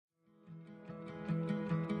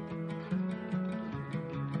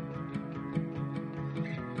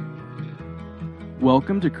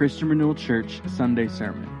Welcome to Christian Renewal Church Sunday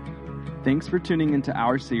Sermon. Thanks for tuning into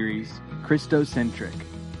our series, Christocentric,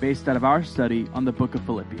 based out of our study on the book of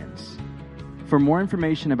Philippians. For more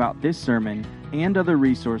information about this sermon and other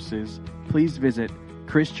resources, please visit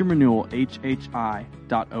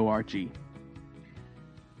christianrenewalhhi.org.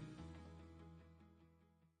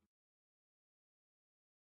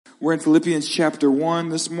 We're in Philippians chapter 1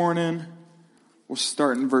 this morning. We'll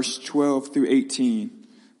start in verse 12 through 18.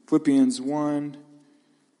 Philippians 1,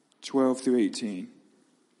 12 through 18.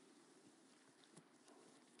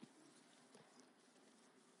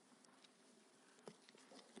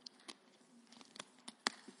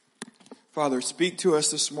 Father, speak to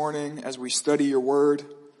us this morning as we study your word.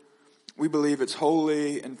 We believe it's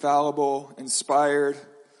holy, infallible, inspired.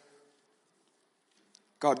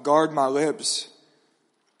 God, guard my lips.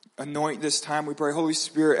 Anoint this time, we pray. Holy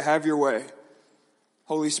Spirit, have your way.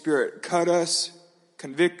 Holy Spirit, cut us,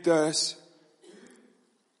 convict us,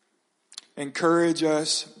 encourage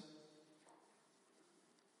us.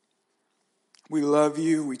 We love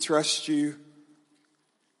you. We trust you.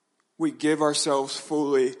 We give ourselves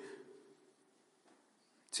fully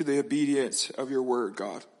to the obedience of your word,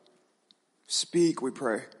 God. Speak, we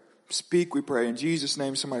pray. Speak, we pray. In Jesus'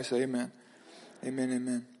 name, somebody say amen. Amen,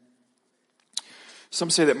 amen. Some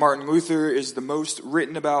say that Martin Luther is the most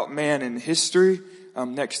written about man in history,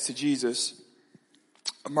 next to Jesus.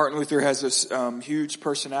 Martin Luther has this huge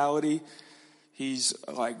personality. He's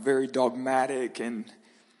like very dogmatic and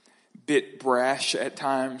bit brash at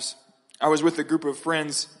times. I was with a group of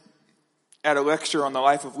friends at a lecture on the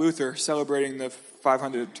life of Luther, celebrating the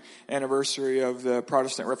 500th anniversary of the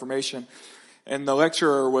Protestant Reformation. And the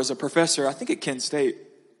lecturer was a professor, I think at Kent State.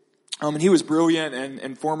 And he was brilliant and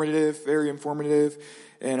informative, very informative.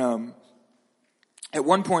 And at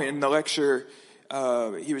one point in the lecture,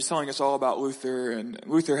 he was telling us all about Luther. And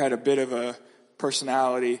Luther had a bit of a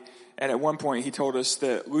personality. And at one point, he told us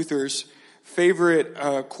that Luther's favorite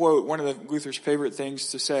quote, one of Luther's favorite things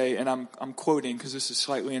to say, and I'm quoting because this is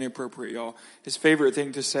slightly inappropriate, y'all. His favorite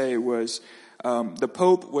thing to say was, "The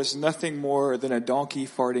Pope was nothing more than a donkey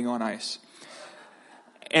farting on ice."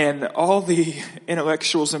 And all the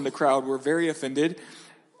intellectuals in the crowd were very offended,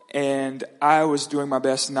 and I was doing my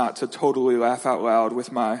best not to totally laugh out loud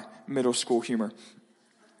with my middle school humor.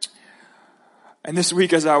 And this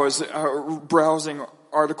week, as I was browsing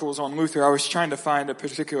articles on Luther, I was trying to find a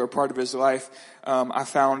particular part of his life. I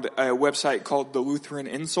found a website called The Lutheran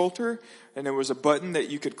Insulter, and there was a button that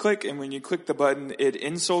you could click, and when you clicked the button, it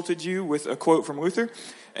insulted you with a quote from Luther.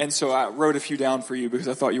 And so I wrote a few down for you because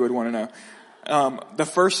I thought you would want to know. The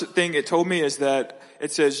first thing it told me is that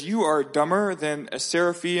it says, "You are dumber than a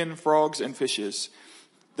seraphian frogs and fishes."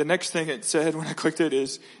 The next thing it said when I clicked it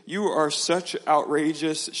is, "You are such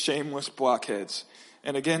outrageous, shameless blockheads."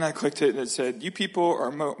 And again, I clicked it and it said, "You people are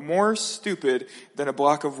more stupid than a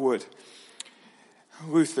block of wood."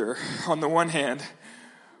 Luther, on the one hand,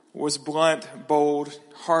 was blunt, bold,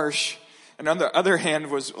 harsh. And on the other hand,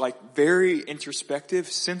 was like very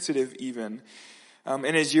introspective, sensitive even.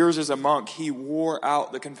 In his years as a monk, he wore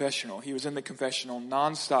out the confessional. He was in the confessional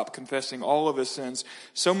nonstop, confessing all of his sins.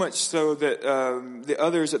 So much so that the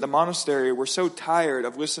others at the monastery were so tired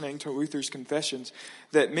of listening to Luther's confessions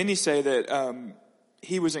that many say that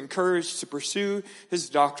he was encouraged to pursue his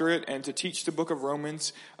doctorate and to teach the book of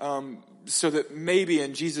Romans, so that maybe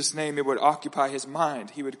in Jesus' name it would occupy his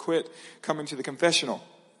mind. He would quit coming to the confessional.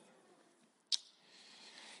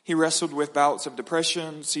 He wrestled with bouts of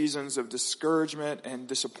depression, seasons of discouragement and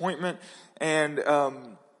disappointment. And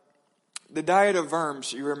the Diet of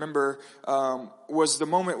Worms, you remember, was the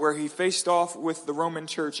moment where he faced off with the Roman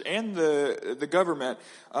Church and the government.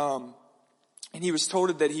 And he was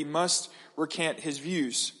told that he must recant his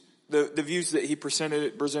views, the views that he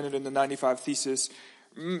presented in the 95 Thesis.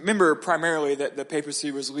 Remember primarily that the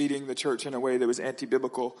papacy was leading the church in a way that was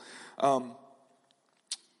anti-biblical.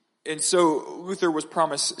 And so Luther was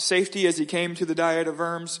promised safety as he came to the Diet of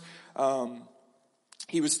Worms.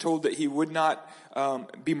 He was told that he would not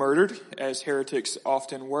be murdered, as heretics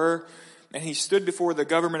often were. And he stood before the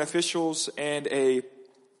government officials and a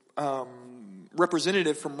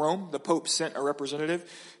representative from Rome. The Pope sent a representative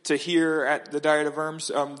to hear at the Diet of Worms.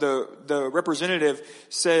 The representative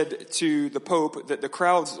said to the Pope that the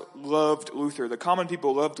crowds loved Luther. The common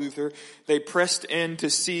people loved Luther. They pressed in to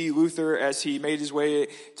see Luther as he made his way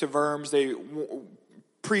to Worms.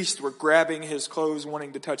 Priests were grabbing his clothes,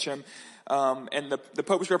 wanting to touch him. And the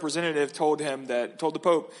Pope's representative told the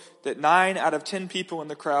Pope that 9 out of 10 people in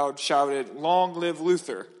the crowd shouted, "Long live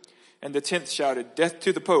Luther." And the 10th shouted, "Death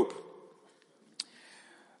to the Pope."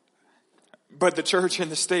 But the church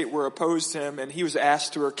and the state were opposed to him, and he was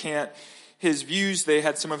asked to recant his views. They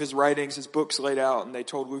had some of his writings, his books laid out, and they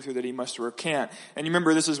told Luther that he must recant. And you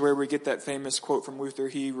remember, this is where we get that famous quote from Luther.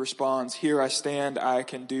 He responds, "Here I stand, I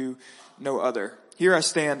can do no other." Here I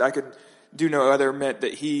stand, I could do no other meant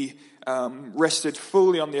that he rested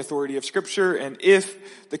fully on the authority of Scripture, and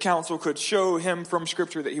if the council could show him from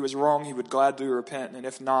Scripture that he was wrong, he would gladly repent, and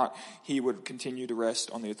if not, he would continue to rest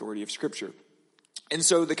on the authority of Scripture. And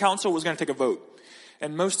so the council was going to take a vote,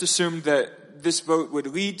 and most assumed that this vote would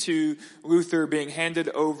lead to Luther being handed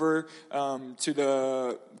over to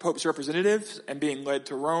the Pope's representatives and being led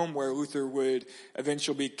to Rome, where Luther would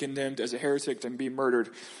eventually be condemned as a heretic and be murdered.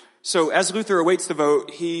 So as Luther awaits the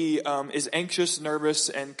vote, he is anxious, nervous,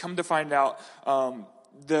 and come to find out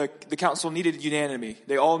the council needed unanimity.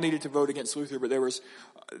 They all needed to vote against Luther, but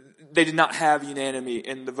they did not have unanimity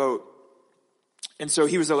in the vote. And so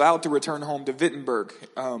he was allowed to return home to Wittenberg.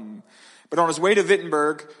 But on his way to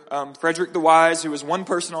Wittenberg, Frederick the Wise, who was one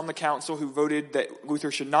person on the council who voted that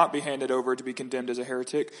Luther should not be handed over to be condemned as a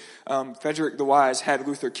heretic, Frederick the Wise had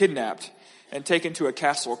Luther kidnapped and taken to a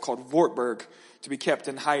castle called Wartburg to be kept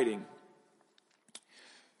in hiding.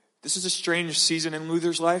 This is a strange season in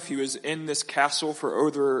Luther's life. He was in this castle for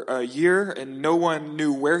over a year, and no one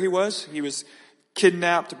knew where he was. He was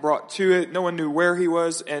kidnapped, brought to it. No one knew where he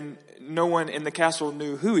was, and no one in the castle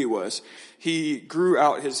knew who he was. He grew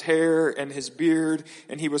out his hair and his beard,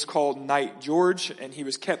 and he was called Knight George, and he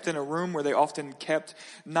was kept in a room where they often kept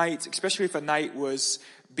knights, especially if a knight was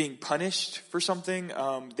being punished for something.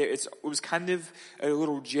 It was kind of a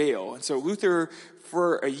little jail. And so Luther,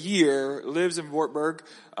 for a year, lives in Wartburg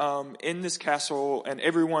in this castle, and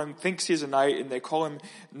everyone thinks he's a knight, and they call him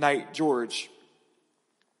Knight George.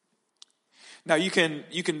 Now you can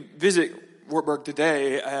visit Wartburg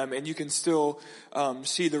today, and you can still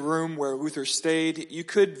see the room where Luther stayed. You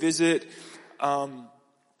could visit, and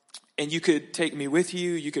you could take me with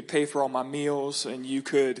you. You could pay for all my meals, and you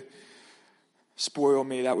could spoil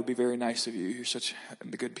me. That would be very nice of you. You're such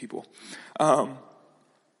good people. And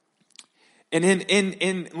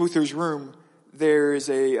in Luther's room, there's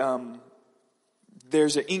an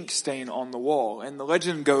ink stain on the wall, and the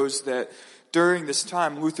legend goes that during this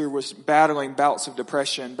time, Luther was battling bouts of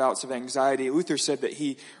depression, bouts of anxiety. Luther said that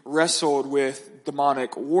he wrestled with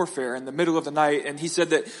demonic warfare in the middle of the night, and he said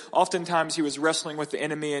that oftentimes he was wrestling with the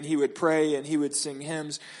enemy, and he would pray and he would sing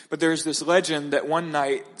hymns. But there's this legend that one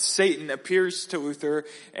night Satan appears to Luther,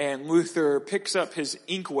 and Luther picks up his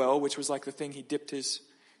inkwell, which was like the thing he dipped his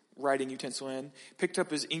writing utensil in, picked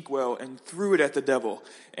up his inkwell and threw it at the devil,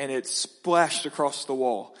 and it splashed across the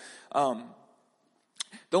wall.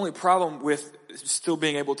 The only problem with still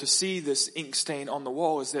being able to see this ink stain on the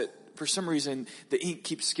wall is that for some reason the ink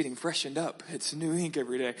keeps getting freshened up. It's new ink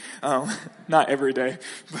every day. Not every day,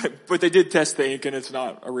 but they did test the ink and it's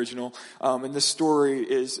not original. And the story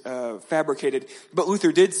is fabricated. But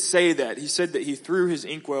Luther did say that. He said that he threw his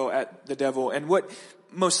inkwell at the devil, and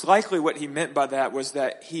most likely what he meant by that was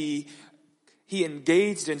that he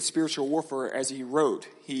engaged in spiritual warfare as he wrote.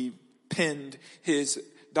 He penned his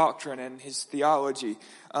doctrine and his theology.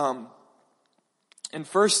 And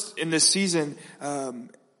first in this season,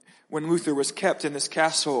 when Luther was kept in this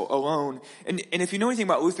castle alone, and if you know anything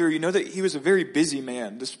about Luther, you know that he was a very busy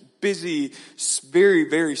man. This busy, very,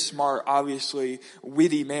 very smart, obviously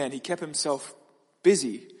witty man. He kept himself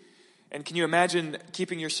busy. And can you imagine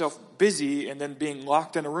keeping yourself busy and then being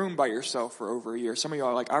locked in a room by yourself for over a year? Some of y'all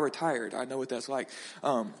are like, I retired. I know what that's like.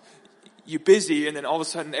 You're busy, and then all of a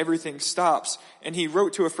sudden everything stops. And he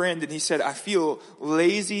wrote to a friend and he said, I feel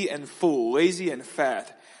lazy and full, lazy and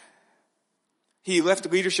fat. He left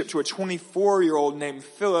leadership to a 24-year-old named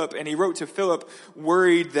Philip, and he wrote to Philip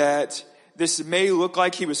worried that this may look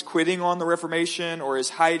like he was quitting on the Reformation, or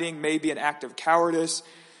his hiding may be an act of cowardice.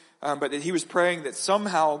 But that he was praying that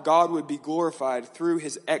somehow God would be glorified through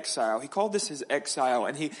his exile. He called this his exile,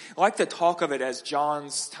 and he liked to talk of it as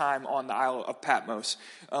John's time on the Isle of Patmos.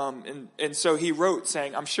 And so he wrote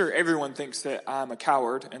saying, I'm sure everyone thinks that I'm a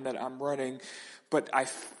coward and that I'm running, but I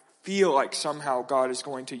feel like somehow God is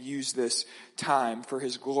going to use this time for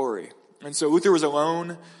his glory. And so Luther was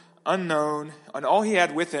alone, unknown, and all he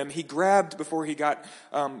had with him, he grabbed before he got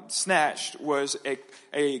snatched, was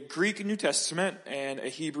a Greek New Testament and a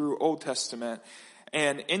Hebrew Old Testament.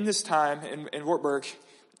 And in this time in Wartburg,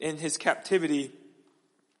 in his captivity,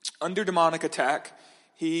 under demonic attack,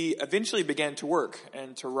 he eventually began to work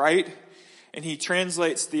and to write, and he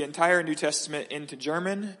translates the entire New Testament into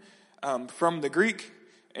German from the Greek.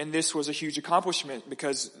 And this was a huge accomplishment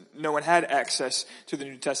because no one had access to the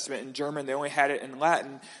New Testament in German. They only had it in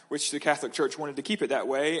Latin, which the Catholic Church wanted to keep it that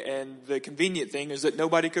way. And the convenient thing is that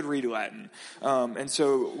nobody could read Latin. And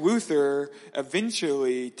so Luther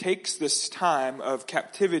eventually takes this time of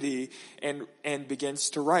captivity and begins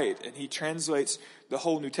to write. And he translates the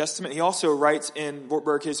whole New Testament. He also writes in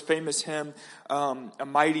Wartburg his famous hymn, A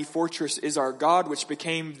Mighty Fortress is Our God, which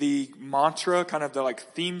became the mantra, kind of the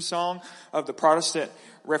theme song of the Protestant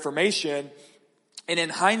Reformation. And in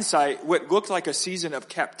hindsight, what looked like a season of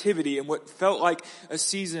captivity and what felt like a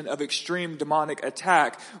season of extreme demonic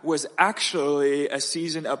attack was actually a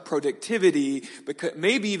season of productivity, because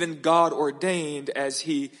maybe even God ordained as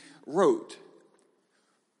he wrote.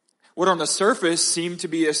 What on the surface seemed to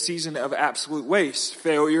be a season of absolute waste,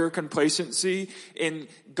 failure, complacency, in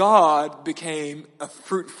God became a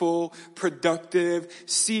fruitful, productive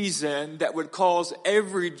season that would cause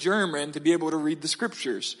every German to be able to read the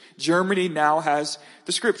scriptures. Germany now has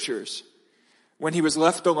the scriptures. When he was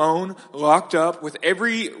left alone, locked up, with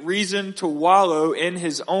every reason to wallow in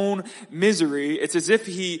his own misery, it's as if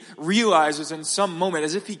he realizes in some moment,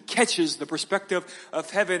 as if he catches the perspective of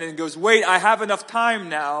heaven and goes, wait, I have enough time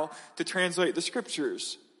now to translate the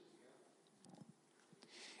scriptures.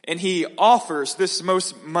 And he offers this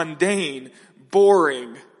most mundane,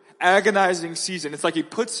 boring, agonizing season. It's like he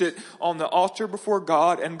puts it on the altar before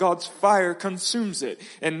God and God's fire consumes it.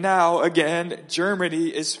 And now again, Germany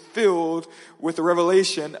is filled with the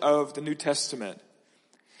revelation of the New Testament.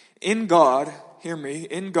 In God, hear me,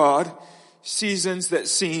 in God, seasons that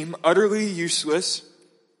seem utterly useless,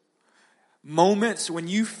 moments when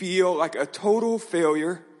you feel like a total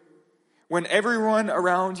failure, when everyone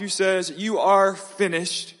around you says you are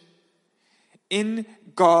finished, in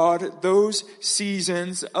God, those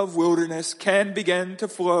seasons of wilderness can begin to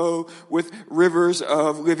flow with rivers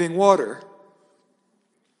of living water.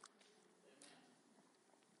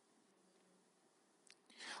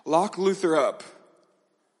 Lock Luther up.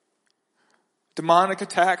 Demonic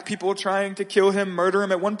attack, people trying to kill him, murder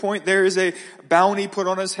him. At one point, there is a bounty put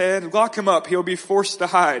on his head. Lock him up. He'll be forced to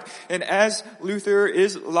hide. And as Luther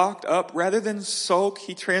is locked up, rather than sulk,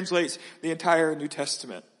 he translates the entire New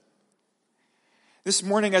Testament. This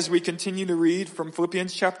morning, as we continue to read from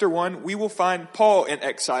Philippians chapter 1, we will find Paul in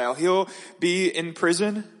exile. He'll be in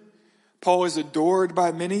prison. Paul is adored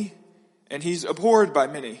by many, and he's abhorred by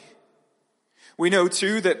many. We know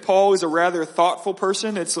too that Paul is a rather thoughtful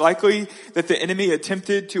person. It's likely that the enemy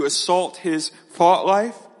attempted to assault his thought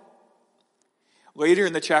life. Later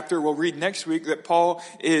in the chapter, we'll read next week that Paul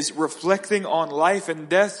is reflecting on life and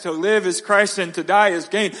death. To live is Christ and to die is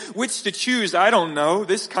gain. Which to choose, I don't know.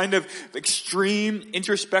 This kind of extreme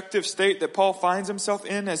introspective state that Paul finds himself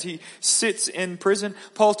in as he sits in prison.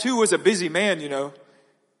 Paul too was a busy man,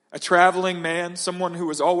 a traveling man, someone who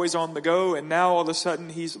was always on the go, and now all of a sudden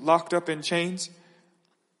he's locked up in chains.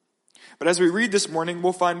 But as we read this morning,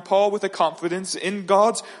 we'll find Paul with a confidence in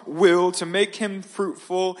God's will to make him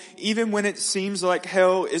fruitful, even when it seems like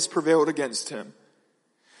hell is prevailed against him.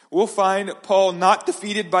 We'll find Paul not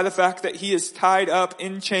defeated by the fact that he is tied up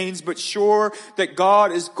in chains, but sure that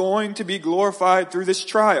God is going to be glorified through this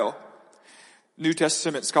trial. New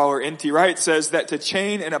Testament scholar N.T. Wright says that to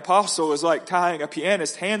chain an apostle is like tying a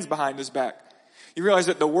pianist's hands behind his back. You realize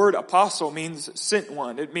that the word apostle means sent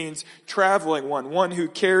one. It means traveling one who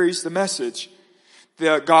carries the message.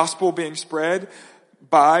 The gospel being spread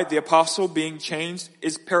by the apostle being changed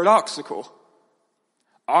is paradoxical,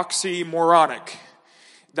 oxymoronic.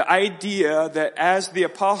 The idea that as the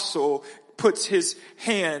apostle puts his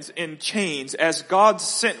hands in chains, as God's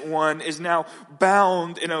sent one is now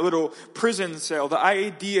bound in a little prison cell, the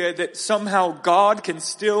idea that somehow God can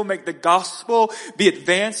still make the gospel be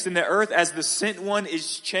advanced in the earth as the sent one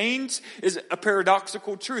is chained is a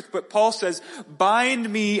paradoxical truth. But Paul says, bind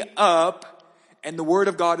me up, and the word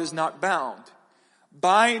of God is not bound.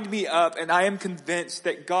 Bind me up, and I am convinced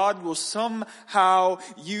that God will somehow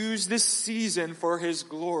use this season for his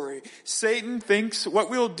glory. Satan thinks what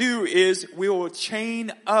we'll do is we will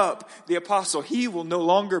chain up the apostle. He will no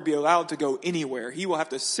longer be allowed to go anywhere. He will have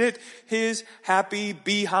to sit his happy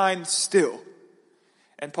behind still.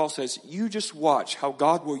 And Paul says, you just watch how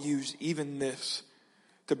God will use even this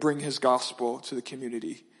to bring his gospel to the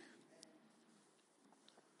community.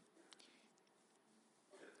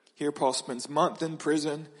 Here Paul spends months in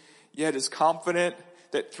prison, yet is confident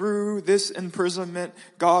that through this imprisonment,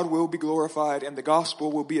 God will be glorified and the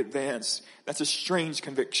gospel will be advanced. That's a strange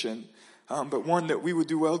conviction, but one that we would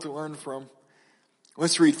do well to learn from.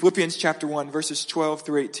 Let's read Philippians chapter 1, verses 12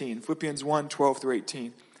 through 18. Philippians 1, 12 through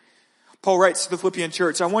 18. Paul writes to the Philippian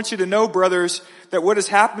church, I want you to know, brothers, that what has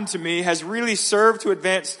happened to me has really served to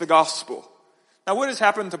advance the gospel. Now, what has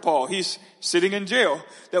happened to Paul? He's sitting in jail.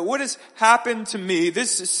 That what has happened to me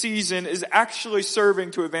this season is actually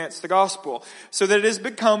serving to advance the gospel, so that it has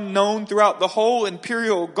become known throughout the whole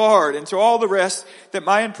imperial guard and to all the rest that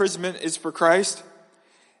my imprisonment is for Christ.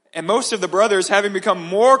 And most of the brothers, having become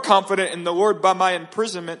more confident in the Lord by my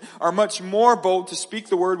imprisonment, are much more bold to speak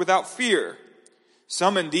the word without fear.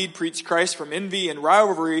 Some indeed preach Christ from envy and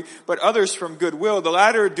rivalry, but others from goodwill. The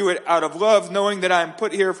latter do it out of love, knowing that I am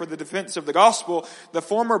put here for the defense of the gospel. The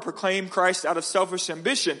former proclaim Christ out of selfish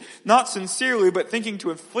ambition, not sincerely, but thinking to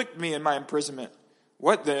inflict me in my imprisonment.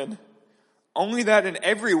 What then? Only that in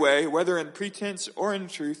every way, whether in pretense or in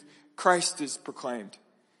truth, Christ is proclaimed.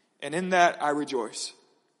 And in that I rejoice.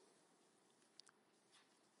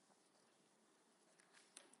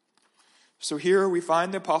 So here we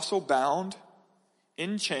find the apostle bound,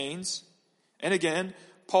 in chains. And again,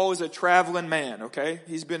 Paul is a traveling man, okay?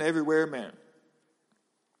 He's been everywhere, man.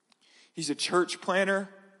 He's a church planner.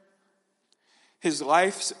 His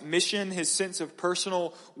life's mission, his sense of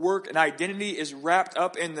personal work and identity is wrapped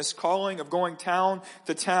up in this calling of going town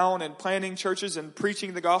to town and planting churches and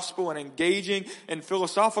preaching the gospel and engaging in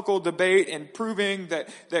philosophical debate and proving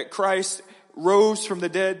that Christ rose from the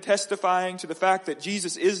dead, testifying to the fact that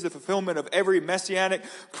Jesus is the fulfillment of every messianic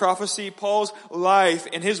prophecy. Paul's life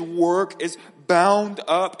and his work is bound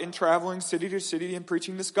up in traveling city to city and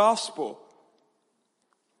preaching this gospel.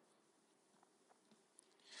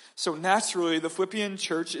 So naturally, the Philippian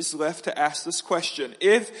church is left to ask this question.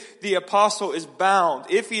 If the apostle is bound,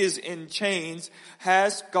 if he is in chains,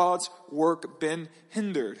 has God's work been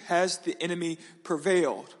hindered? Has the enemy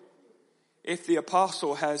prevailed? If the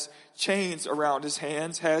apostle has chains around his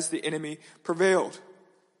hands, has the enemy prevailed?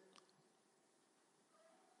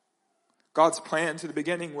 God's plan to the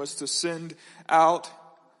beginning was to send out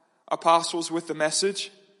apostles with the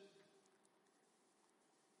message.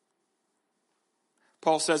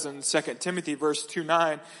 Paul says in 2 Timothy verse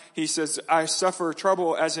 2:9, he says, I suffer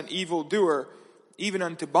trouble as an evildoer, even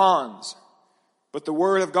unto bonds, but the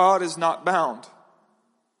word of God is not bound.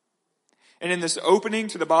 And in this opening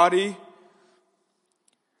to the body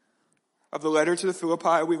of the letter to the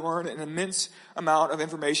Philippi, we learn an immense amount of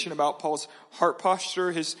information about Paul's heart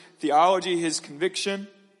posture, his theology, his conviction.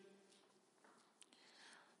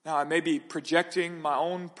 Now, I may be projecting my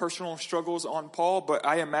own personal struggles on Paul, but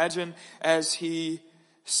I imagine as he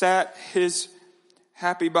sat his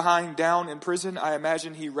happy behind down in prison, I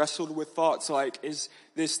imagine he wrestled with thoughts like, is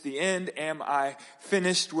this the end? Am I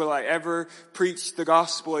finished? Will I ever preach the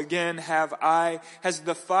gospel again? Has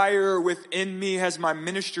the fire within me, has my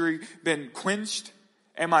ministry been quenched?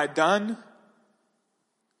 Am I done?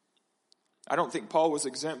 I don't think Paul was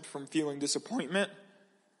exempt from feeling disappointment.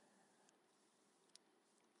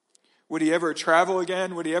 Would he ever travel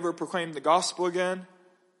again? Would he ever proclaim the gospel again?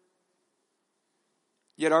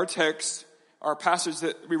 Yet our text, our passage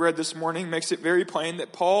that we read this morning, makes it very plain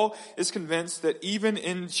that Paul is convinced that even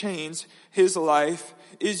in chains, his life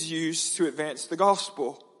is used to advance the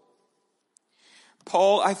gospel.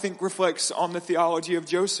 Paul, I think, reflects on the theology of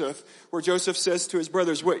Joseph, where Joseph says to his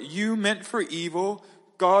brothers, what you meant for evil,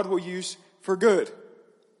 God will use for good.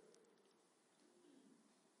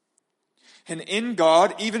 And in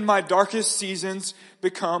God, even my darkest seasons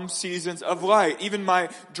become seasons of light. Even my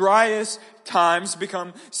driest times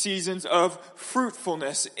become seasons of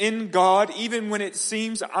fruitfulness. In God, even when it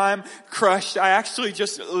seems I'm crushed, I actually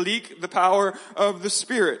just leak the power of the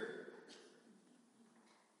Spirit.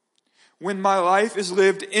 When my life is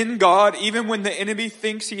lived in God, even when the enemy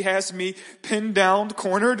thinks he has me pinned down,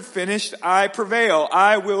 cornered, finished, I prevail.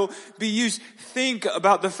 I will be used. Think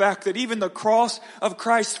about the fact that even the cross of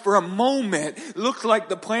Christ for a moment looked like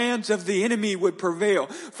the plans of the enemy would prevail.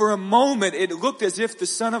 For a moment it looked as if the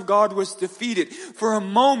Son of God was defeated. For a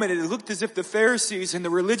moment it looked as if the Pharisees and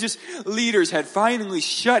the religious leaders had finally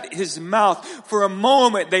shut his mouth. For a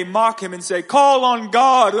moment they mock him and say, call on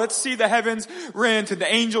God, let's see the heavens rent and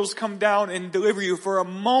the angels come down and deliver you. For a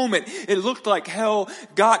moment it looked like hell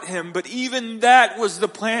got him, but even that was the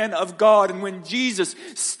plan of God. And when Jesus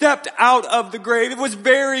stepped out of the grave, it was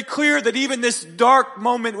very clear that even this dark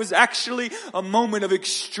moment was actually a moment of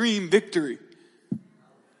extreme victory.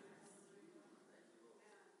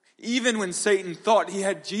 Even when Satan thought he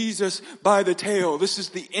had Jesus by the tail, this is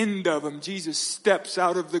the end of him. Jesus steps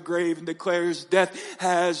out of the grave and declares, death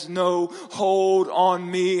has no hold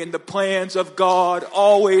on me. And the plans of God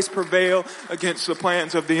always prevail against the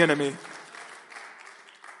plans of the enemy.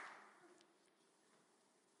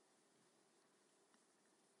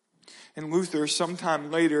 And Luther,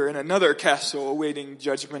 sometime later, in another castle awaiting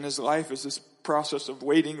judgment, his life is this process of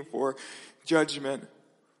waiting for judgment.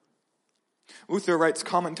 Luther writes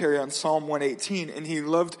commentary on Psalm 118, and he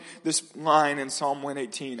loved this line in Psalm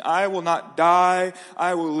 118. I will not die,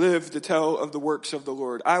 I will live to tell of the works of the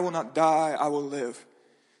Lord. I will not die, I will live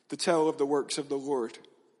to tell of the works of the Lord.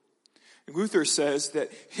 Luther says that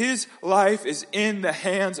his life is in the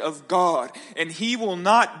hands of God, and he will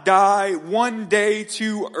not die one day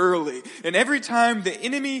too early. And every time the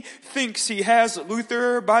enemy thinks he has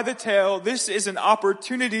Luther by the tail, this is an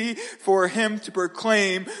opportunity for him to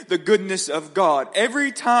proclaim the goodness of God.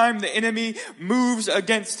 Every time the enemy moves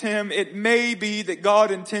against him, it may be that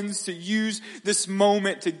God intends to use this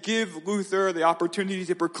moment to give Luther the opportunity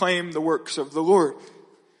to proclaim the works of the Lord.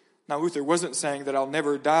 Now, Luther wasn't saying that I'll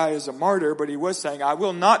never die as a martyr, but he was saying I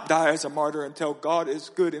will not die as a martyr until God is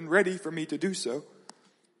good and ready for me to do so.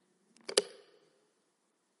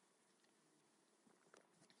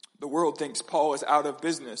 The world thinks Paul is out of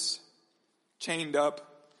business, chained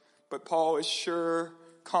up, but Paul is sure,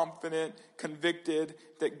 confident, convicted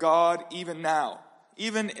that God, even now,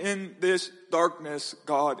 even in this darkness,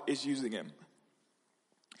 God is using him.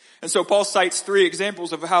 And so Paul cites 3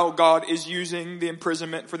 examples of how God is using the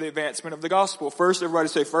imprisonment for the advancement of the gospel. First, everybody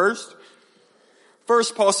say first.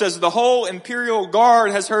 First, Paul says, the whole imperial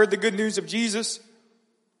guard has heard the good news of Jesus.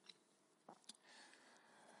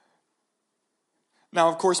 Now,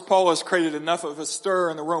 of course, Paul has created enough of a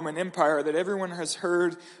stir in the Roman Empire that everyone has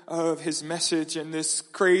heard of his message and this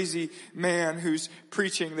crazy man who's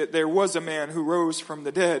preaching that there was a man who rose from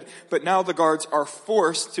the dead. But now the guards are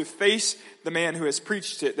forced to face the man who has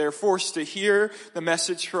preached it. They're forced to hear the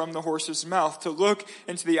message from the horse's mouth, to look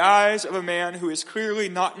into the eyes of a man who is clearly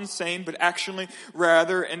not insane, but actually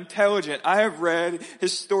rather intelligent. I have read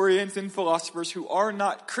historians and philosophers who are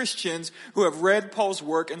not Christians who have read Paul's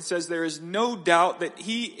work and says there is no doubt that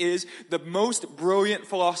he is the most brilliant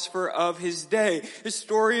philosopher of his day.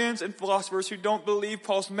 Historians and philosophers who don't believe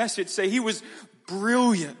Paul's message say he was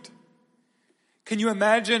brilliant. Can you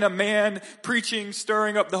imagine a man preaching,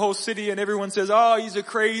 stirring up the whole city, and everyone says, oh, he's a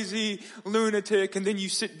crazy lunatic, and then you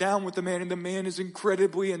sit down with the man, and the man is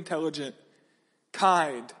incredibly intelligent,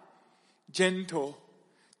 kind, gentle.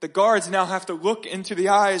 The guards now have to look into the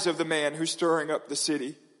eyes of the man who's stirring up the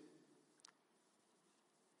city.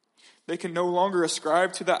 They can no longer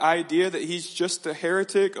ascribe to the idea that he's just a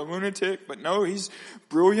heretic, a lunatic, but no, he's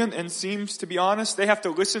brilliant and seems to be honest. They have to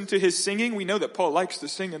listen to his singing. We know that Paul likes to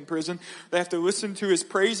sing in prison. They have to listen to his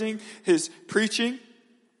praising, his preaching.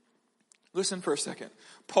 Listen for a second.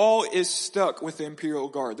 Paul is stuck with the imperial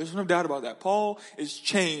guard. There's no doubt about that. Paul is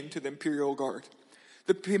chained to the imperial guard.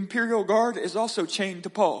 The imperial guard is also chained to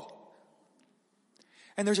Paul.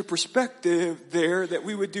 And there's a perspective there that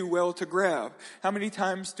we would do well to grab. How many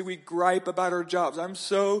times do we gripe about our jobs? I'm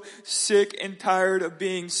so sick and tired of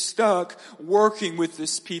being stuck working with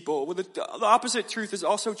this people. Well, the opposite truth is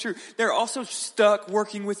also true. They're also stuck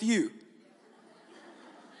working with you.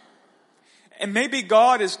 And maybe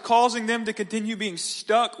God is causing them to continue being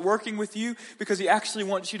stuck working with you because he actually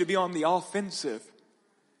wants you to be on the offensive.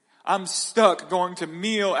 I'm stuck going to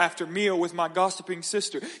meal after meal with my gossiping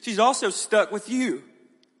sister. She's also stuck with you.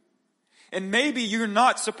 And maybe you're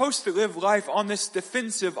not supposed to live life on this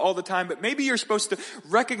defensive all the time, but maybe you're supposed to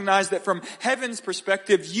recognize that from heaven's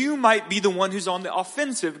perspective, you might be the one who's on the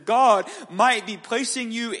offensive. God might be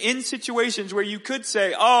placing you in situations where you could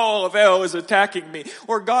say, oh, all of hell is attacking me.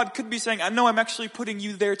 Or God could be saying, I know I'm actually putting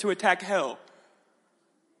you there to attack hell.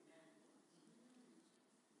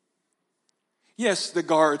 Yes, the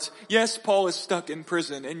guards. Yes, Paul is stuck in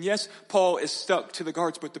prison. And yes, Paul is stuck to the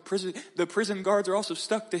guards, but the prison guards are also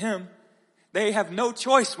stuck to him. They have no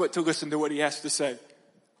choice but to listen to what he has to say.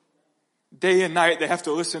 Day and night, they have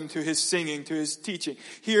to listen to his singing, to his teaching,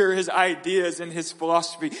 hear his ideas and his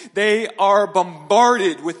philosophy. They are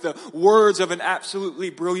bombarded with the words of an absolutely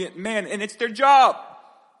brilliant man, and it's their job.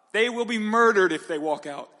 They will be murdered if they walk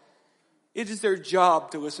out. It is their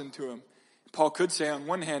job to listen to him. Paul could say on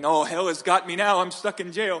one hand, oh, hell has got me now, I'm stuck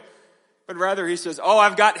in jail. But rather he says, oh,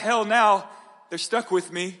 I've got hell now, they're stuck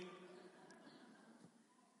with me.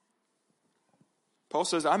 Paul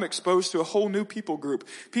says, I'm exposed to a whole new people group.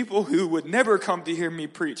 People who would never come to hear me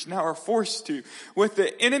preach now are forced to. What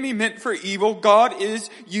the enemy meant for evil, God is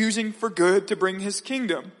using for good to bring his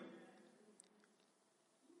kingdom.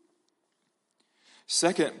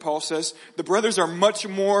 Second, Paul says, the brothers are much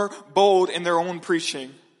more bold in their own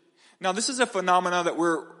preaching. Now, this is a phenomena that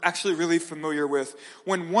we're actually really familiar with.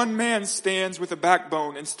 When one man stands with a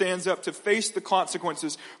backbone and stands up to face the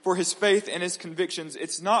consequences for his faith and his convictions,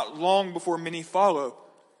 it's not long before many follow.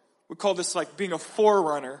 We call this like being a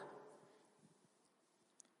forerunner.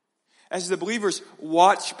 as the believers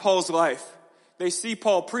watch Paul's life, they see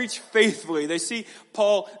Paul preach faithfully. They see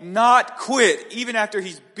Paul not quit, even after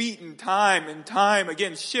he's beaten time and time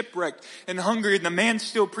again, shipwrecked and hungry, and the man's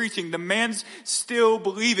still preaching. The man's still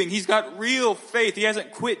believing. He's got real faith. He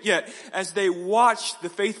hasn't quit yet. As they watch the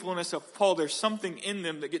faithfulness of Paul, there's something in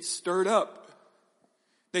them that gets stirred up.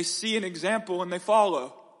 They see an example and they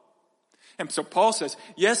follow. And so Paul says,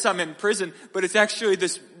 yes, I'm in prison, but it's actually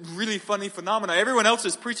this really funny phenomenon. Everyone else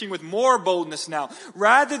is preaching with more boldness now.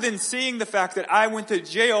 Rather than seeing the fact that I went to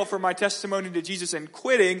jail for my testimony to Jesus and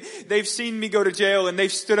quitting, they've seen me go to jail and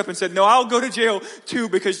they've stood up and said, no, I'll go to jail too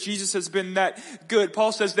because Jesus has been that good.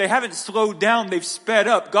 Paul says they haven't slowed down, they've sped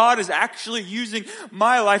up. God is actually using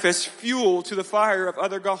my life as fuel to the fire of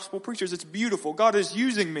other gospel preachers. It's beautiful. God is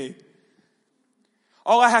using me.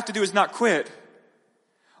 All I have to do is not quit.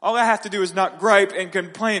 All I have to do is not gripe and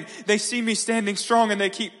complain. They see me standing strong and they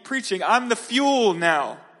keep preaching. I'm the fuel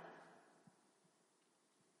now.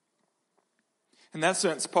 In that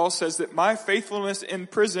sense, Paul says that my faithfulness in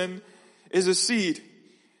prison is a seed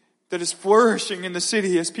that is flourishing in the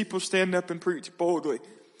city as people stand up and preach boldly.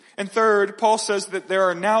 And third, Paul says that there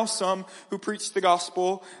are now some who preach the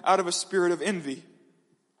gospel out of a spirit of envy.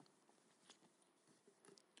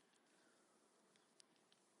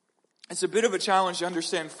 It's a bit of a challenge to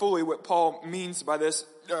understand fully what Paul means by this.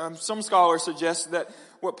 Some scholars suggest that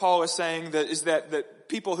what Paul is saying is that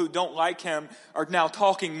people who don't like him are now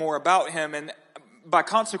talking more about him, and by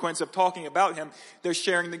consequence of talking about him, they're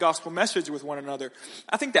sharing the gospel message with one another.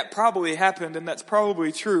 I think that probably happened, and that's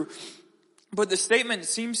probably true. But the statement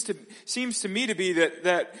seems to me to be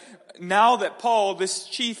that now that Paul, this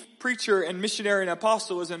chief preacher and missionary and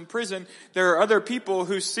apostle, is in prison, there are other people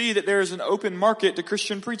who see that there is an open market to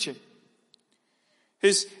Christian preaching.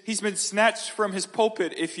 He's been snatched from his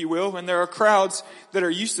pulpit, if you will, and there are crowds that are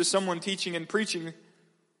used to someone teaching and preaching.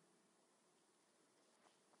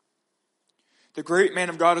 The great man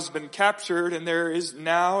of God has been captured, and there is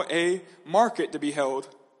now a market to be held.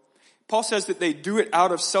 Paul says that they do it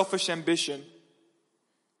out of selfish ambition.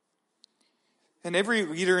 And every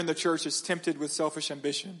leader in the church is tempted with selfish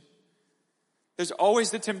ambition. There's always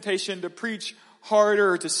the temptation to preach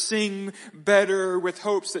harder, to sing better, with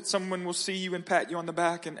hopes that someone will see you and pat you on the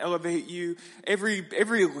back and elevate you. Every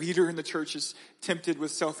leader in the church is tempted with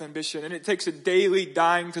self-ambition, and it takes a daily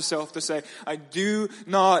dying to self to say, I do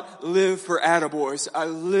not live for attaboys. I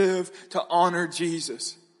live to honor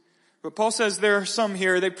Jesus. But Paul says there are some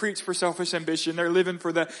here, they preach for selfish ambition. They're living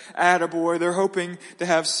for the attaboy. They're hoping to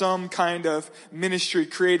have some kind of ministry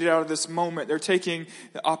created out of this moment. They're taking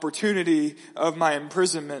the opportunity of my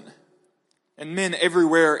imprisonment. And men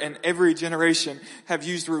everywhere in every generation have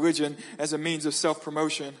used religion as a means of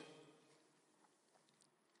self-promotion.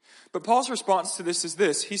 But Paul's response to this is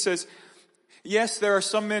this. He says, yes, there are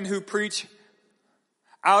some men who preach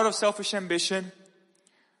out of selfish ambition.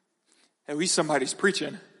 At least somebody's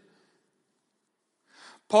preaching.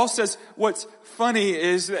 Paul says what's funny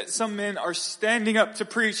is that some men are standing up to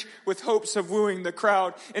preach with hopes of wooing the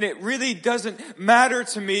crowd, and it really doesn't matter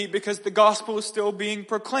to me because the gospel is still being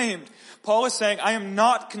proclaimed. Paul is saying, I am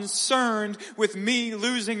not concerned with me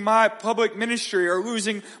losing my public ministry or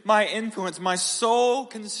losing my influence. My sole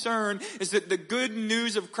concern is that the good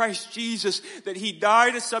news of Christ Jesus, that he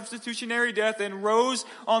died a substitutionary death and rose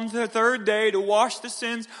on the third day to wash the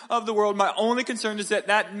sins of the world. My only concern is that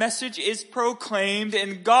that message is proclaimed,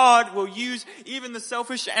 and God will use even the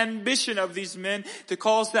selfish ambition of these men to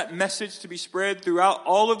cause that message to be spread throughout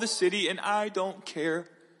all of the city, and I don't care.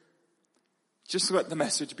 Just let the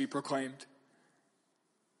message be proclaimed.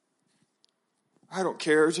 I don't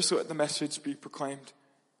care. Just let the message be proclaimed.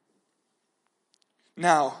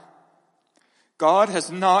 Now, God has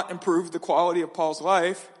not improved the quality of Paul's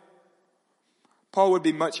life. Paul would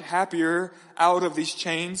be much happier out of these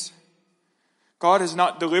chains. God has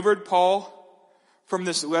not delivered Paul from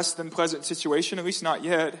this less than pleasant situation, at least not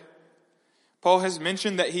yet. Paul has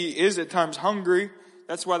mentioned that he is at times hungry.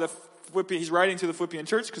 That's why he's writing to the Philippian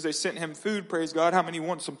church, because they sent him food, praise God. How many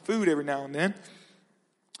want some food every now and then?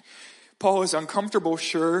 Paul is uncomfortable,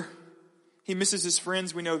 sure. He misses his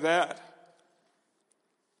friends, we know that.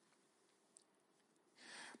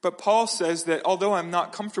 But Paul says that although I'm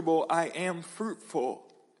not comfortable, I am fruitful.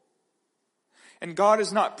 And God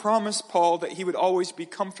has not promised Paul that he would always be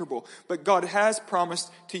comfortable, but God has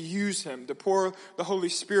promised to use him, to pour the Holy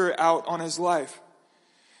Spirit out on his life.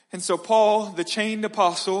 And so Paul, the chained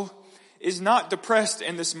apostle, is not depressed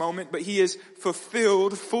in this moment, but he is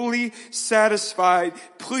fulfilled, fully satisfied,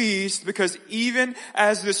 pleased, because even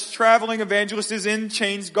as this traveling evangelist is in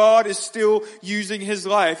chains, God is still using his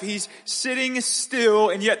life. He's sitting still,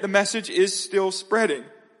 and yet the message is still spreading.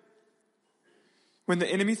 When the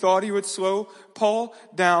enemy thought he would slow Paul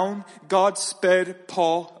down, God sped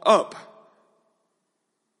Paul up.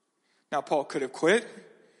 Now, Paul could have quit.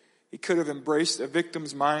 He could have embraced a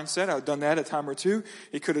victim's mindset. I've done that a time or two.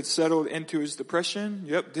 He could have settled into his depression.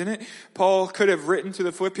 Yep, didn't it? Paul could have written to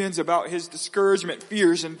the Philippians about his discouragement,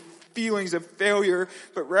 fears, and feelings of failure,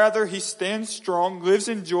 but rather he stands strong, lives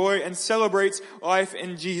in joy, and celebrates life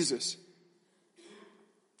in Jesus.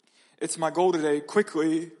 It's my goal today,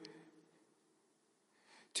 quickly,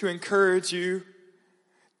 to encourage you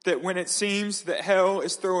that when it seems that hell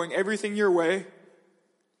is throwing everything your way,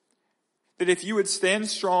 that if you would stand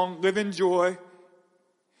strong, live in joy,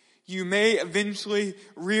 you may eventually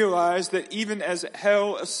realize that even as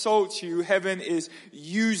hell assaults you, heaven is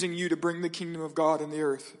using you to bring the kingdom of God in the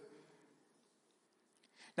earth.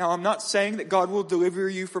 Now, I'm not saying that God will deliver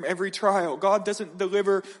you from every trial. God doesn't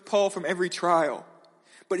deliver Paul from every trial,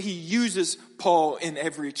 but he uses Paul in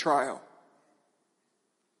every trial.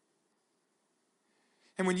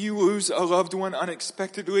 And when you lose a loved one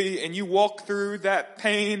unexpectedly and you walk through that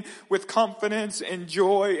pain with confidence and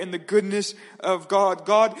joy in the goodness of God,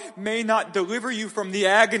 God may not deliver you from the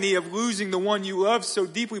agony of losing the one you love so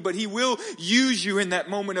deeply, but he will use you in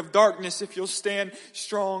that moment of darkness if you'll stand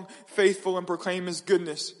strong, faithful, and proclaim his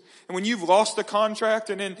goodness. And when you've lost a contract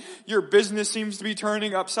and then your business seems to be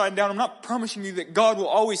turning upside down, I'm not promising you that God will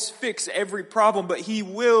always fix every problem, but he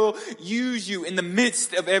will use you in the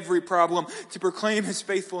midst of every problem to proclaim his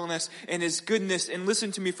faithfulness and his goodness. And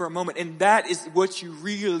listen to me for a moment. And that is what you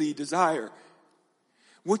really desire.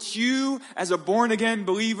 What you, as a born-again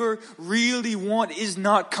believer, really want is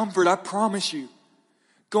not comfort, I promise you.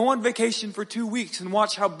 Go on vacation for 2 weeks and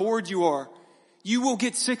watch how bored you are. You will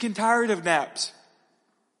get sick and tired of naps.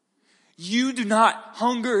 You do not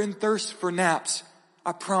hunger and thirst for naps,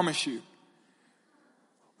 I promise you.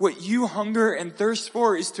 What you hunger and thirst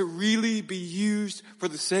for is to really be used for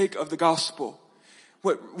the sake of the gospel.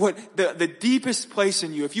 The deepest place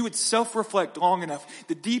in you, if you would self-reflect long enough,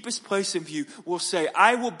 the deepest place in you will say,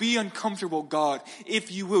 I will be uncomfortable, God,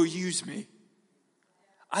 if you will use me.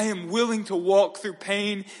 I am willing to walk through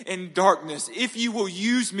pain and darkness if you will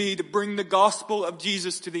use me to bring the gospel of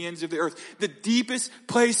Jesus to the ends of the earth. The deepest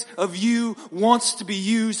place of you wants to be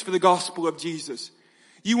used for the gospel of Jesus.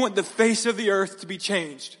 You want the face of the earth to be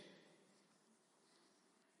changed.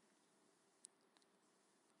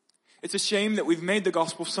 It's a shame that we've made the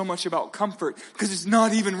gospel so much about comfort because it's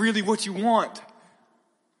not even really what you want.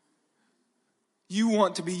 You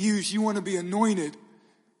want to be used. You want to be anointed.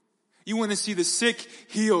 You want to see the sick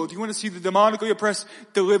healed. You want to see the demonically oppressed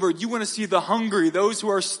delivered. You want to see the hungry, those who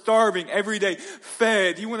are starving every day,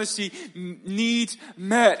 fed. You want to see needs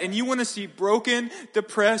met. And you want to see broken,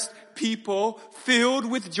 depressed people filled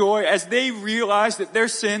with joy as they realize that their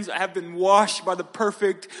sins have been washed by the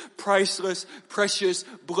perfect, priceless, precious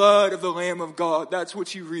blood of the Lamb of God. That's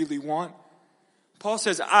what you really want. Paul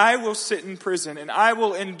says, I will sit in prison and I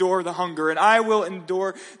will endure the hunger and I will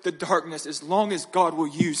endure the darkness as long as God will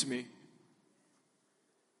use me.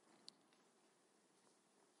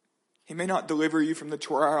 He may not deliver you from the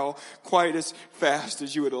trial quite as fast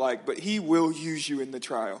as you would like, but he will use you in the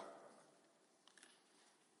trial.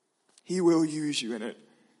 He will use you in it.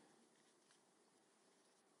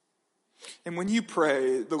 And when you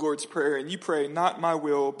pray the Lord's Prayer and you pray, not my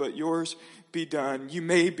will, but yours be done, you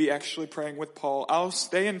may be actually praying with Paul, I'll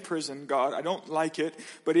stay in prison, God. I don't like it,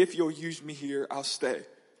 but if you'll use me here, I'll stay.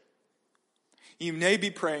 You may be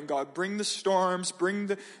praying, God, bring the storms, bring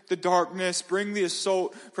the darkness, bring the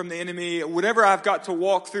assault from the enemy. Whatever I've got to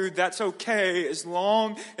walk through, that's okay as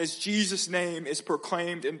long as Jesus' name is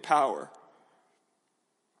proclaimed in power.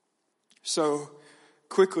 So,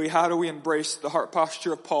 quickly, how do we embrace the heart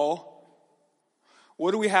posture of Paul?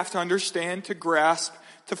 What do we have to understand to grasp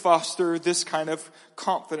to foster this kind of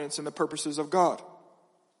confidence in the purposes of God?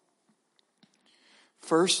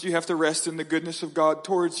 First, you have to rest in the goodness of God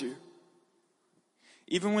towards you.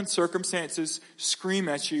 Even when circumstances scream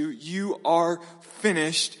at you, you are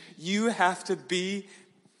finished. You have to be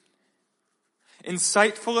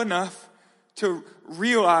insightful enough to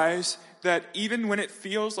realize that even when it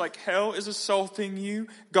feels like hell is assaulting you,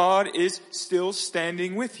 God is still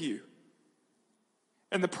standing with you.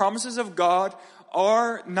 And the promises of God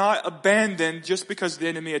are not abandoned just because the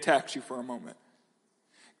enemy attacks you for a moment.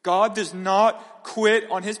 God does not quit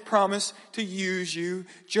on his promise to use you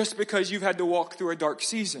just because you've had to walk through a dark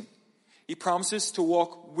season. He promises to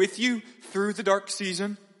walk with you through the dark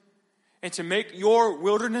season and to make your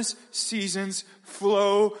wilderness seasons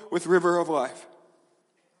flow with river of life.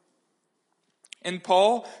 And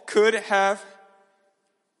Paul could have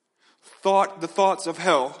thought the thoughts of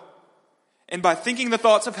hell And by thinking the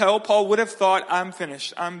thoughts of hell, Paul would have thought, I'm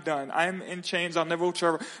finished. I'm done. I'm in chains. I'll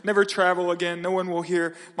never travel again. No one will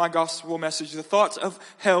hear my gospel message. The thoughts of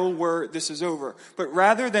hell were, this is over. But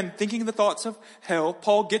rather than thinking the thoughts of hell,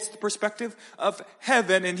 Paul gets the perspective of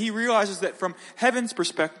heaven, and he realizes that from heaven's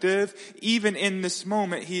perspective, even in this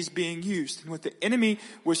moment, he's being used. And what the enemy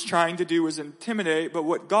was trying to do was intimidate, but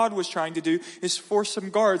what God was trying to do is force some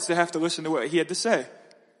guards to have to listen to what he had to say.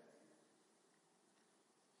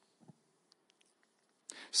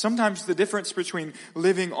 Sometimes the difference between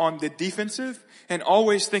living on the defensive and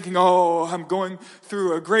always thinking, oh, I'm going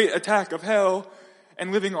through a great attack of hell,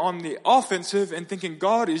 and living on the offensive and thinking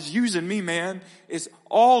God is using me, man, is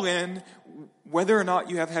all in whether or not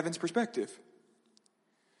you have heaven's perspective.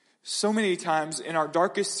 So many times in our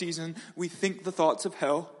darkest season, we think the thoughts of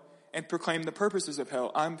hell and proclaim the purposes of hell.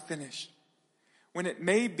 I'm finished. When it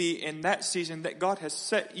may be in that season that God has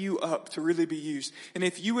set you up to really be used. And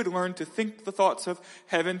if you would learn to think the thoughts of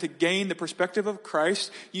heaven to gain the perspective of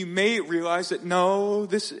Christ, you may realize that no,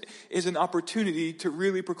 this is an opportunity to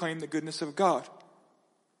really proclaim the goodness of God.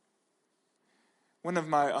 One of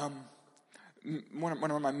my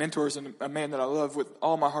mentors, and a man that I love with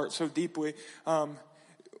all my heart so deeply,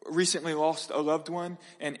 recently lost a loved one,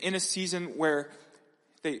 and in a season where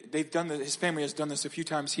they've done this, his family has done this a few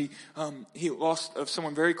times. He lost of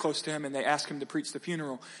someone very close to him, and they asked him to preach the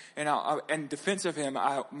funeral. And in defense of him,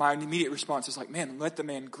 my immediate response is like, man, let the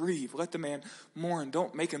man grieve, let the man mourn.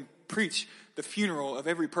 Don't make him preach the funeral of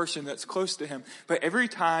every person that's close to him. But every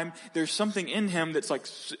time there's something in him that's like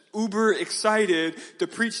uber excited to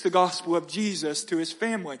preach the gospel of Jesus to his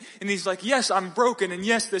family. And he's like, yes, I'm broken. And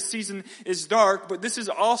yes, this season is dark, but this is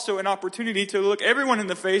also an opportunity to look everyone in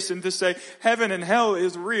the face and to say heaven and hell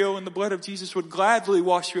is real, and the blood of Jesus would gladly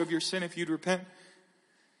wash you of your sin if you'd repent.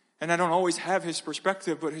 And I don't always have his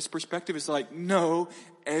perspective, but his perspective is like, no,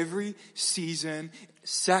 every season,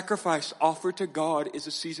 sacrifice offered to God is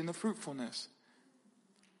a season of fruitfulness.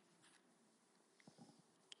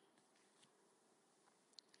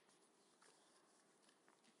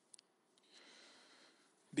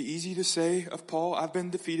 Be easy to say of Paul, I've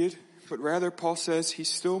been defeated, but rather Paul says, he's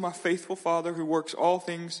still my faithful Father who works all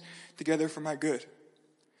things together for my good.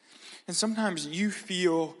 And sometimes you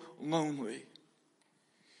feel lonely.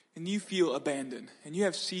 And you feel abandoned. And you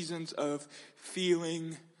have seasons of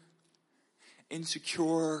feeling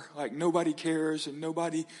insecure, like nobody cares and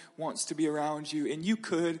nobody wants to be around you. And you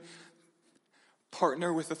could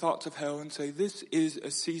partner with the thoughts of hell and say, this is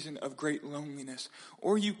a season of great loneliness.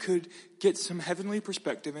 Or you could get some heavenly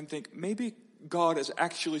perspective and think, maybe God is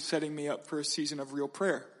actually setting me up for a season of real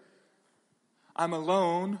prayer. I'm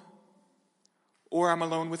alone, or I'm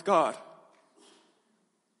alone with God.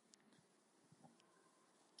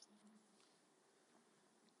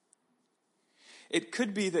 It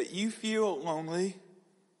could be that you feel lonely,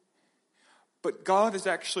 but God is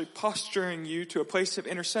actually posturing you to a place of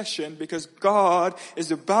intercession because God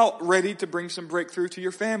is about ready to bring some breakthrough to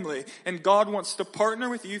your family. And God wants to partner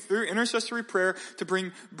with you through intercessory prayer to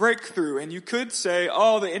bring breakthrough. And you could say,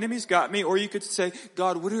 oh, the enemy's got me. Or you could say,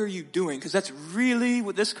 God, what are you doing? Because that's really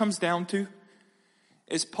what this comes down to.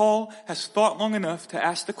 Is Paul has thought long enough to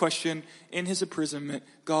ask the question in his imprisonment,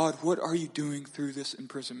 God, what are you doing through this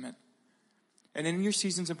imprisonment? And in your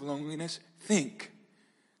seasons of loneliness, think,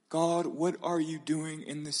 God, what are you doing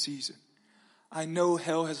in this season? I know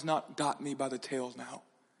hell has not got me by the tail now.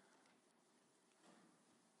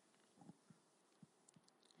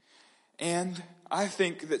 And I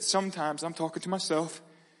think that sometimes, I'm talking to myself,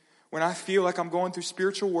 when I feel like I'm going through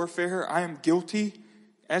spiritual warfare, I am guilty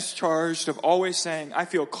as charged of always saying, I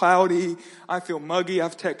feel cloudy, I feel muggy.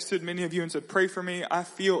 I've texted many of you and said, pray for me. I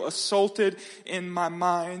feel assaulted in my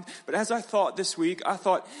mind. But as I thought this week, I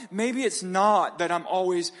thought maybe it's not that I'm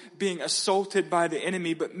always being assaulted by the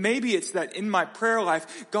enemy, but maybe it's that in my prayer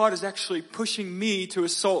life, God is actually pushing me to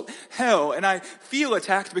assault hell. And I feel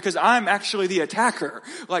attacked because I'm actually the attacker.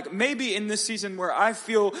 Like maybe in this season where I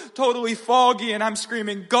feel totally foggy and I'm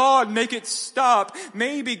screaming, God, make it stop.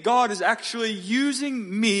 Maybe God is actually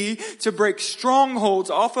using me to break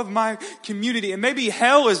strongholds off of my community. And maybe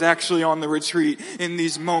hell is actually on the retreat in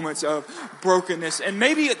these moments of brokenness. And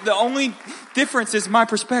maybe the only difference is my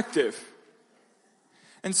perspective.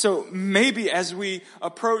 And so maybe as we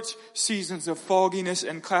approach seasons of fogginess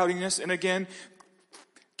and cloudiness, and again,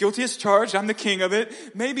 guilty as charged, I'm the king of it.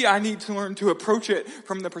 Maybe I need to learn to approach it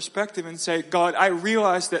from the perspective and say, God, I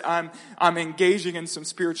realize that I'm engaging in some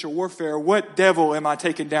spiritual warfare. What devil am I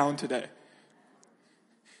taking down today?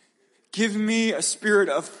 Give me a spirit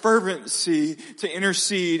of fervency to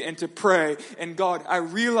intercede and to pray. And God, I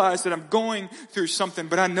realize that I'm going through something,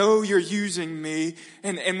 but I know you're using me.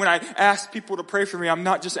 And when I ask people to pray for me, I'm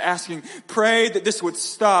not just asking, pray that this would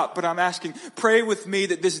stop, but I'm asking, pray with me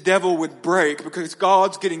that this devil would break, because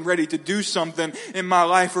God's getting ready to do something in my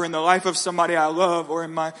life or in the life of somebody I love or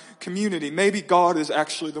in my community. Maybe God is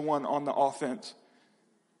actually the one on the offense.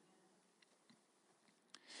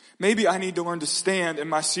 Maybe I need to learn to stand in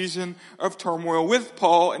my season of turmoil with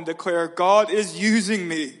Paul and declare, God is using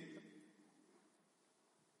me.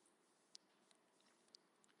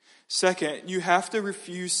 Second, you have to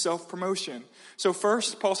refuse self-promotion. So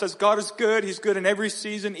first, Paul says, God is good. He's good in every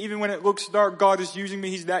season. Even when it looks dark, God is using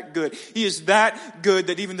me. He's that good. He is that good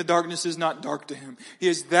that even the darkness is not dark to him. He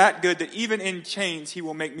is that good that even in chains, he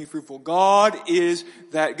will make me fruitful. God is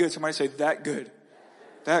that good. Somebody say, that good.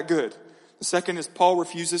 That good. The second is Paul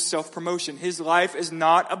refuses self-promotion. His life is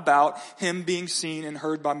not about him being seen and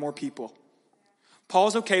heard by more people.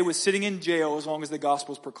 Paul's okay with sitting in jail as long as the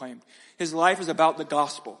gospel is proclaimed. His life is about the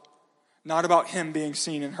gospel, not about him being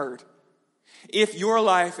seen and heard. If your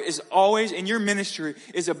life is always, in your ministry,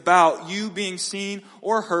 is about you being seen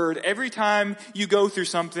or heard, every time you go through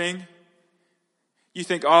something, you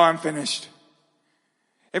think, oh, I'm finished.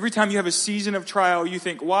 Every time you have a season of trial, you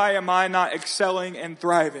think, why am I not excelling and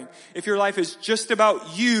thriving? If your life is just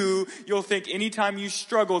about you, you'll think anytime you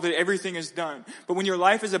struggle that everything is done. But when your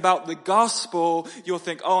life is about the gospel, you'll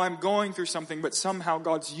think, oh, I'm going through something, but somehow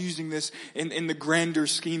God's using this in the grander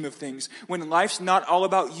scheme of things. When life's not all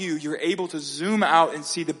about you, you're able to zoom out and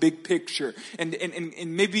see the big picture. And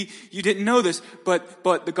maybe you didn't know this,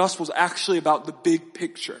 but the gospel's actually about the big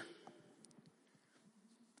picture.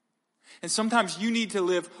 And sometimes you need to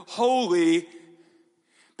live holy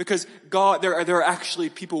because God, there are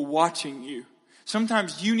actually people watching you.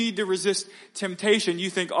 Sometimes you need to resist temptation.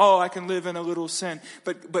 You think, oh, I can live in a little sin.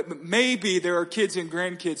 But maybe there are kids and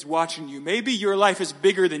grandkids watching you. Maybe your life is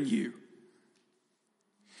bigger than you.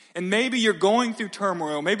 And maybe you're going through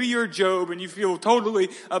turmoil. Maybe you're Job and you feel totally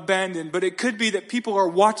abandoned. But it could be that people are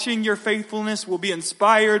watching your faithfulness, will be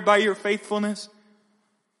inspired by your faithfulness.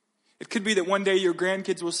 It could be that one day your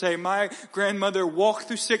grandkids will say, my grandmother walked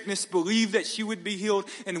through sickness, believed that she would be healed,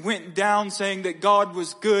 and went down saying that God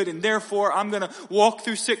was good, and therefore I'm going to walk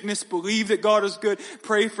through sickness, believe that God is good,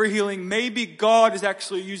 pray for healing. Maybe God is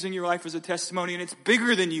actually using your life as a testimony, and it's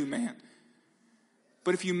bigger than you, man.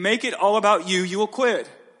 But if you make it all about you, you will quit.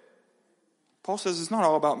 Paul says it's not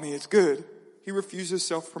all about me, it's good. He refuses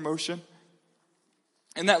self-promotion.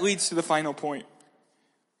 And that leads to the final point.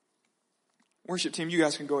 Worship team, you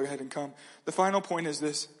guys can go ahead and come. The final point is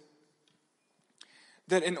this.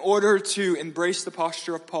 That in order to embrace the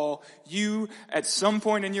posture of Paul, you at some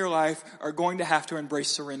point in your life are going to have to embrace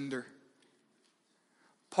surrender.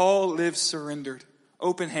 Paul lives surrendered,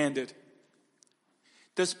 open-handed.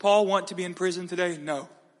 Does Paul want to be in prison today? No.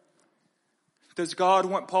 Does God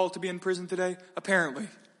want Paul to be in prison today? Apparently.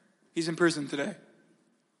 He's in prison today.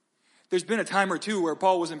 There's been a time or two where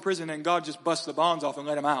Paul was in prison and God just bust the bonds off and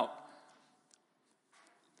let him out.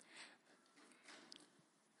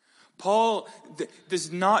 Paul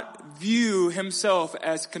does not view himself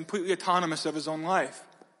as completely autonomous of his own life.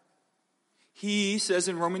 He says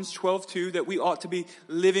in Romans 12:2 that we ought to be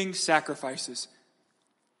living sacrifices.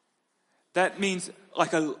 That means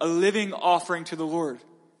like a living offering to the Lord,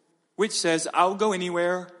 which says, I'll go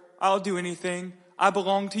anywhere, I'll do anything, I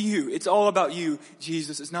belong to you. It's all about you,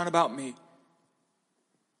 Jesus. It's not about me.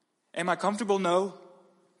 Am I comfortable? No.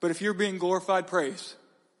 But if you're being glorified, praise.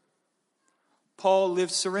 Paul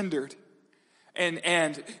lived surrendered.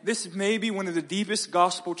 And this may be one of the deepest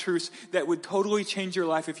gospel truths that would totally change your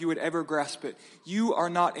life if you would ever grasp it. You are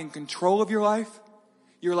not in control of your life.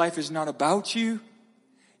 Your life is not about you.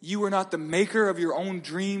 You are not the maker of your own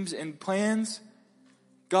dreams and plans.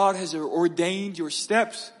 God has ordained your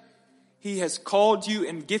steps. He has called you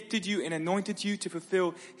and gifted you and anointed you to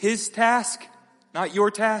fulfill His task, not your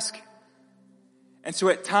task. And so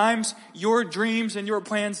at times, your dreams and your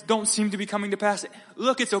plans don't seem to be coming to pass.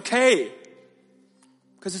 Look, it's okay.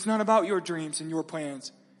 Because it's not about your dreams and your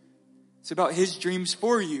plans. It's about His dreams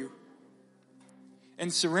for you.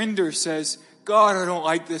 And surrender says, God, I don't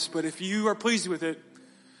like this, but if you are pleased with it,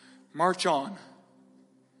 march on.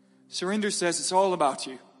 Surrender says it's all about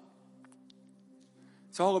you.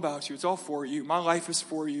 It's all about you. It's all for you. My life is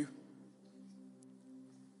for you.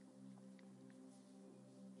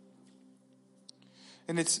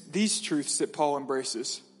 And it's these truths that Paul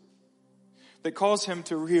embraces that cause him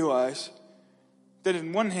to realize that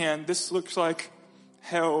in one hand, this looks like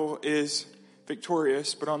hell is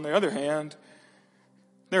victorious, but on the other hand,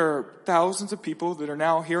 There are thousands of people that are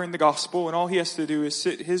now hearing the gospel, and all he has to do is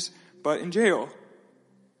sit his butt in jail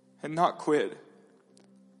and not quit.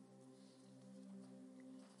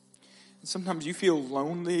 And sometimes you feel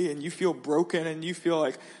lonely and you feel broken and you feel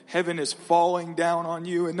like heaven is falling down on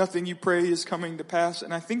you and nothing you pray is coming to pass.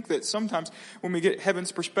 And I think that sometimes when we get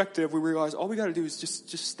heaven's perspective, we realize all we got to do is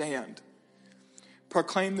just stand.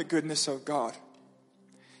 Proclaim the goodness of God.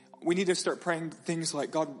 We need to start praying things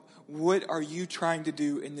like, God, what are you trying to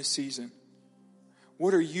do in this season?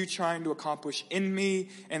 What are you trying to accomplish in me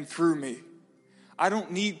and through me? I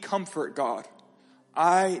don't need comfort, God.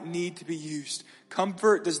 I need to be used.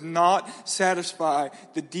 Comfort does not satisfy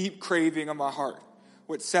the deep craving of my heart.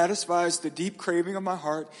 What satisfies the deep craving of my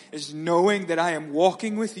heart is knowing that I am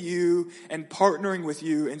walking with you and partnering with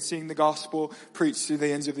you and seeing the gospel preached to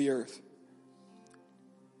the ends of the earth.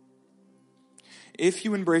 If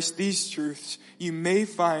you embrace these truths, you may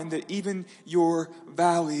find that even your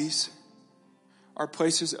valleys are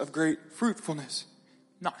places of great fruitfulness.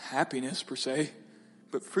 Not happiness per se,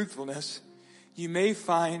 but fruitfulness. You may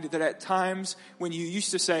find that at times when you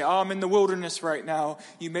used to say, oh, I'm in the wilderness right now,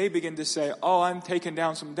 you may begin to say, oh, I'm taking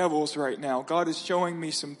down some devils right now. God is showing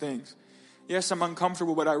me some things. Yes, I'm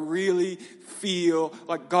uncomfortable, but I really feel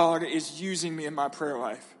like God is using me in my prayer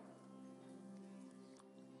life.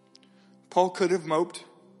 Paul could have moped.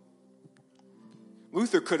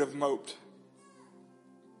 Luther could have moped.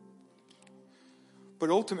 But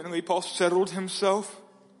ultimately, Paul settled himself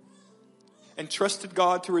and trusted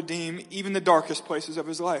God to redeem even the darkest places of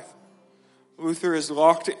his life. Luther is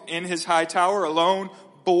locked in his high tower, alone,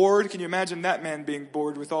 bored. Can you imagine that man being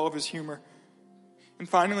bored with all of his humor? And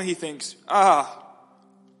finally he thinks,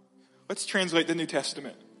 let's translate the New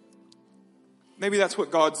Testament. Maybe that's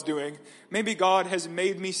what God's doing. Maybe God has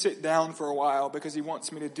made me sit down for a while because he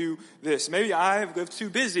wants me to do this. Maybe I have lived too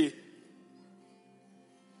busy.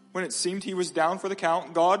 When it seemed he was down for the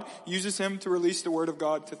count, God uses him to release the word of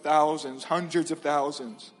God to thousands, hundreds of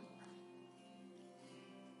thousands.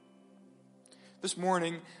 This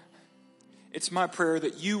morning, it's my prayer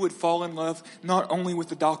that you would fall in love not only with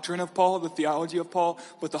the doctrine of Paul, the theology of Paul,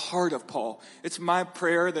 but the heart of Paul. It's my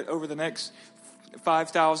prayer that over the next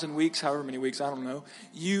 5,000 weeks, however many weeks, I don't know,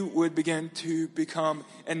 you would begin to become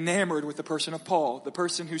enamored with the person of Paul, the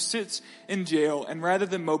person who sits in jail and rather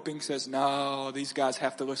than moping says, no, these guys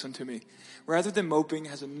have to listen to me. Rather than moping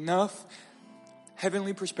has enough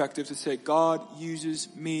heavenly perspective to say, God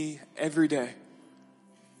uses me every day.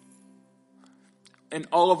 And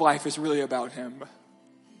all of life is really about him.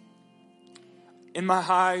 In my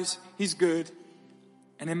highs, he's good.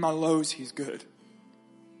 And in my lows, he's good.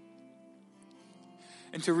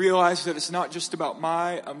 And to realize that it's not just about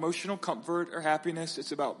my emotional comfort or happiness.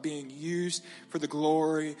 It's about being used for the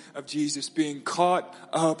glory of Jesus. Being caught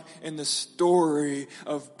up in the story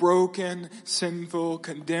of broken, sinful,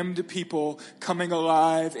 condemned people coming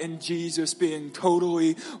alive in Jesus. Being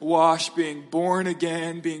totally washed. Being born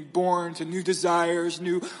again. Being born to new desires,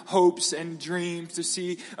 new hopes and dreams. To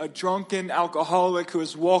see a drunken alcoholic who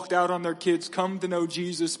has walked out on their kids come to know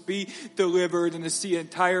Jesus, be delivered, and to see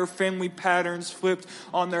entire family patterns flipped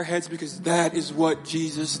on their heads, because that is what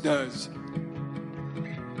Jesus does.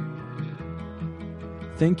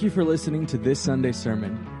 Thank you for listening to this Sunday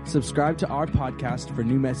sermon. Subscribe to our podcast for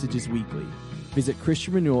new messages weekly. Visit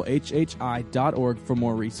ChristianRenewalHHI.org for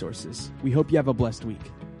more resources. We hope you have a blessed week.